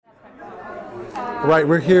Right,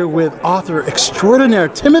 we're here with author extraordinaire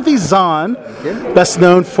Timothy Zahn, best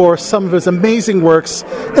known for some of his amazing works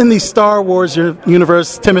in the Star Wars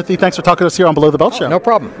universe. Timothy, thanks for talking to us here on Below the Belt Show. No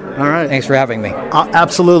problem. All right. Thanks for having me.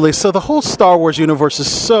 Absolutely. So the whole Star Wars universe is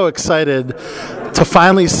so excited to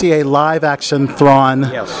finally see a live-action Thrawn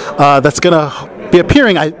that's going to be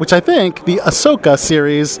appearing, which I think, the Ahsoka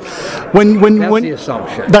series. That's the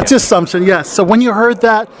assumption. That's the assumption, yes. So when you heard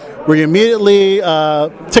that, were you immediately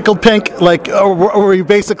tickled pink? Like, or were you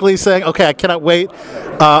basically saying, okay, I cannot wait?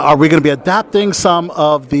 Are we going to be adapting some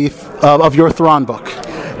of the of your Thrawn book?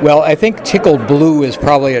 Well, I think tickled blue is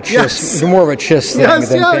probably a more of a chiss thing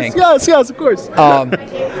than pink. Yes, of course.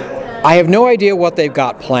 I have no idea what they've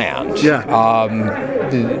got planned.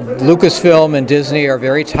 Lucasfilm and Disney are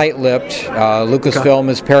very tight-lipped. Lucasfilm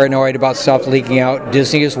is paranoid about stuff leaking out.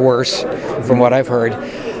 Disney is worse, from what I've heard.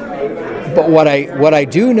 But what I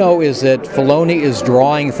do know is that Filoni is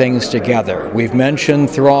drawing things together. We've mentioned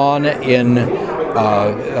Thrawn in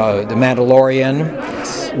The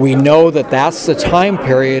Mandalorian. We know that that's the time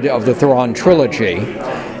period of the Thrawn trilogy.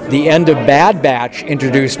 The end of Bad Batch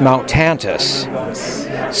introduced Mount Tantus.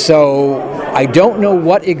 So I don't know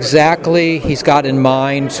what exactly he's got in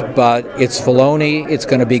mind, but it's Filoni. It's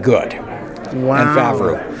going to be good. Wow. And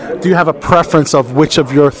Favreau. Do you have a preference of which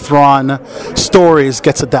of your Thrawn stories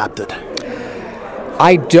gets adapted?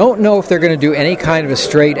 I don't know if they're going to do any kind of a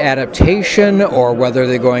straight adaptation or whether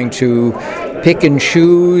they're going to pick and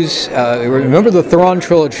choose. Remember, the Thrawn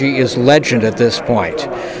trilogy is legend at this point.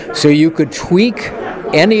 So you could tweak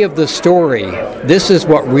any of the story. This is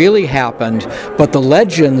what really happened, but the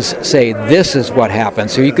legends say this is what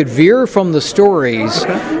happened. So you could veer from the stories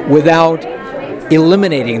without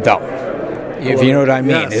eliminating them, if you know what I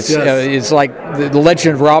mean. It's like the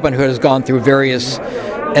legend of Robin Hood has gone through various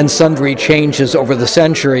and sundry changes over the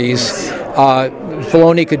centuries.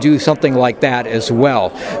 Filoni could do something like that as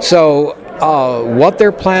well. So what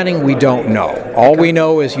they're planning, we don't know. All we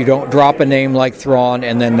know is you don't drop a name like Thrawn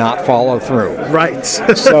and then not follow through. Right.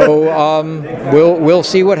 So we'll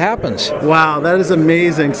see what happens. Wow, that is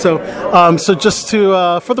amazing. So just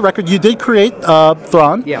to for the record, you did create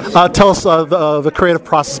Thrawn. Yes. Tell us the creative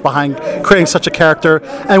process behind creating such a character,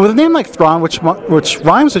 and with a name like Thrawn, which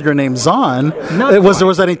rhymes with your name Zahn. Was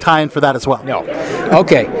there any tie-in for that as well? No.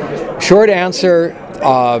 Okay. Short answer.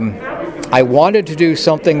 I wanted to do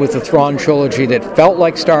something with the Thrawn trilogy that felt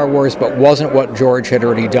like Star Wars but wasn't what George had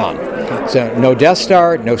already done. So no Death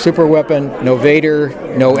Star, no super weapon, no Vader,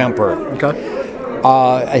 no Emperor. Okay.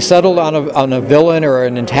 I settled on a villain or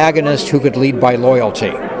an antagonist who could lead by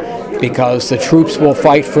loyalty, because the troops will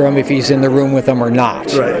fight for him if he's in the room with them or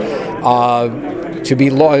not. Right. To be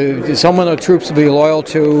someone the troops will be loyal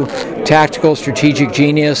to, tactical, strategic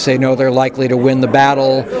genius. They know they're likely to win the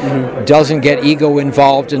battle. Doesn't get ego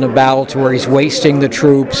involved in a battle to where he's wasting the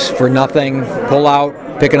troops for nothing. Pull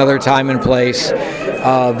out, pick another time and place.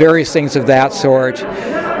 Various things of that sort.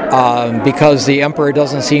 Because the Emperor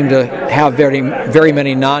doesn't seem to have very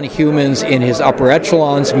many non-humans in his upper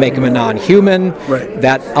echelons, make him a non-human. Right.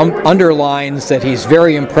 That underlines that he's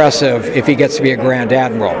very impressive if he gets to be a Grand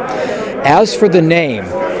Admiral. As for the name,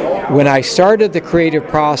 when I started the creative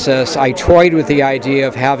process, I toyed with the idea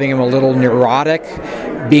of having him a little neurotic,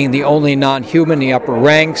 being the only non-human in the upper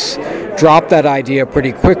ranks. Dropped that idea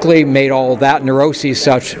pretty quickly, made all that neuroses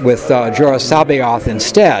such with Jorah Sabaoth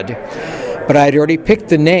instead. But I had already picked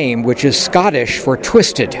the name, which is Scottish for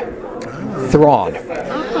twisted, Thrawn.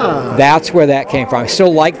 That's where that came from. I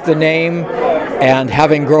still liked the name, and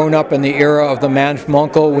having grown up in the era of the Man from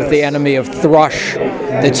U.N.C.L.E. with the enemy of Thrush,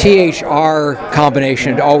 the THR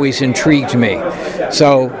combination had always intrigued me.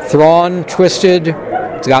 So Thrawn, twisted,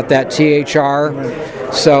 it's got that THR.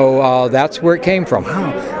 So that's where it came from.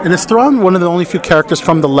 Wow. And is Thrawn one of the only few characters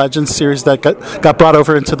from the Legends series that got brought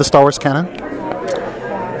over into the Star Wars canon?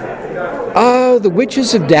 The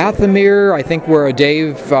Witches of Dathomir, I think, were a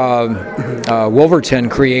Dave Wolverton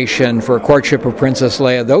creation for Courtship of Princess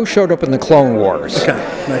Leia. Those showed up in the Clone Wars. Okay,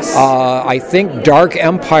 nice. I think Dark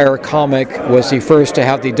Empire comic was the first to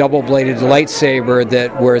have the double-bladed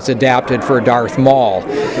lightsaber where it's adapted for Darth Maul.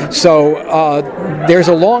 So there's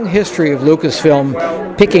a long history of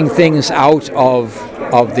Lucasfilm picking things out of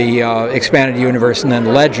the expanded universe and then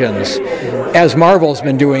Legends, as Marvel's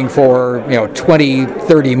been doing for 20,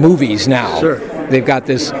 30 movies now. Sure. They've got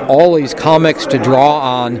all these comics to draw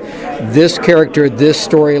on. This character, this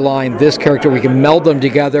storyline, this character, we can meld them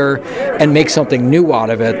together and make something new out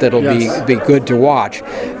of it that'll be good to watch.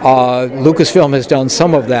 Lucasfilm has done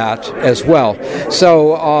some of that as well.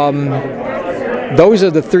 So those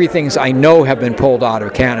are the three things I know have been pulled out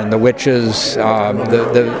of canon: the witches,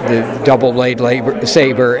 the double-blade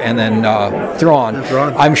saber, and then Thrawn.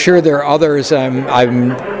 I'm sure there are others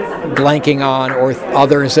I'm blanking on, or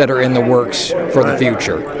others that are in the works for the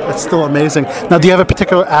future. It's still amazing. Now, do you have a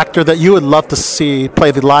particular actor that you would love to see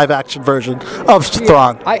play the live-action version of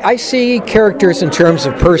Thrawn? I see characters in terms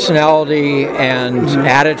of personality and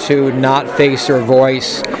attitude, not face or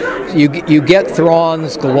voice. You get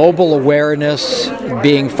Thrawn's global awareness,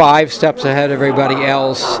 being 5 steps ahead of everybody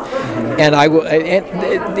else, and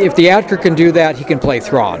if the actor can do that, he can play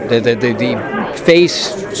Thrawn. The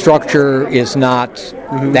face structure is not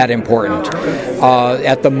that important.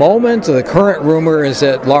 At the moment, the current rumor is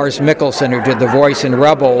that Lars Mikkelsen, who did the voice in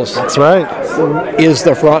Rebels, that's right, is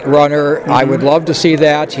the front runner. I would love to see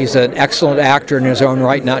that. He's an excellent actor in his own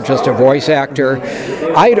right, not just a voice actor.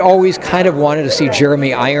 I'd always kind of wanted to see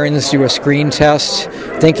Jeremy Irons do a screen test,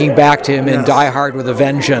 thinking back to him in Die Hard with a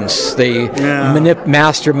Vengeance, the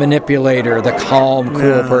master manipulator, the calm,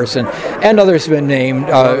 cool person. And others have been named,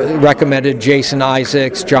 recommended: Jason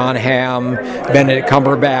Isaacs, John Hamm, Benedict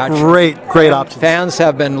Cumberbatch. Great options. Fans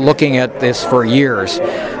have been looking at this for years.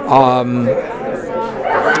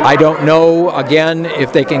 I don't know, again,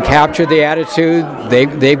 if they can capture the attitude.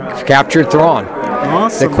 They've captured Thrawn.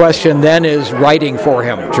 Awesome. The question then is writing for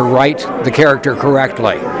him, to write the character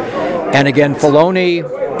correctly. And again, Filoni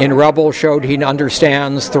in Rebel showed he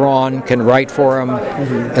understands Thrawn, can write for him.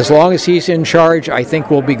 As long as he's in charge, I think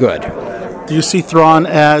we'll be good. Do you see Thrawn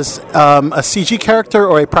as a CG character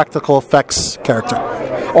or a practical effects character?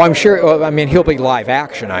 Oh, I'm sure. I mean, he'll be live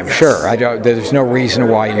action. I'm sure. There's no reason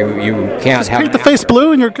why you can't have. Paint the face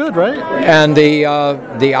blue and you're good, right? And the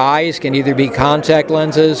eyes can either be contact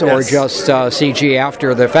lenses or just CG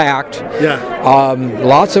after the fact. Yeah.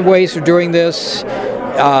 Lots of ways of doing this.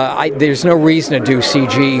 There's no reason to do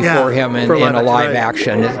CG for him in a live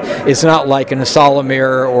action. It's not like an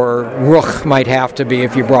Salamir or Rook might have to be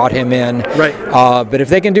if you brought him in. Right. But if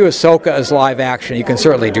they can do Ahsoka as live action, you can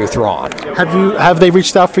certainly do Thrawn. Have they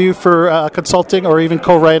reached out for you for consulting or even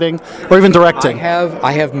co-writing or even directing?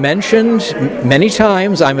 I have mentioned many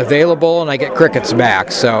times I'm available and I get crickets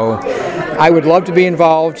back. So I would love to be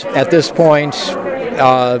involved. At this point,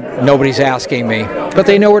 nobody's asking me, but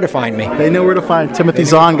they know where to find me. They know where to find Timothy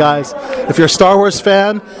Zahn, guys. If you're a Star Wars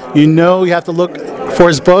fan, you have to look for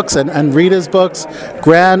his books and read his books.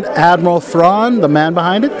 Grand Admiral Thrawn, the man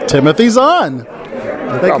behind it, Timothy Zahn.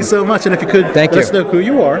 Thank you so much. And if you could let us know who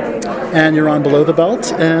you are, and you're on Below the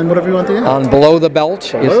Belt, and whatever you want to add. On Below the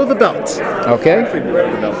Belt. Below the Belt. Okay.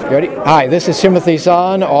 Ready? Hi, this is Timothy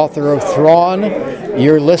Zahn, author of Thrawn.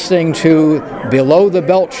 You're listening to Below the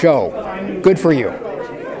Belt Show. Good for you.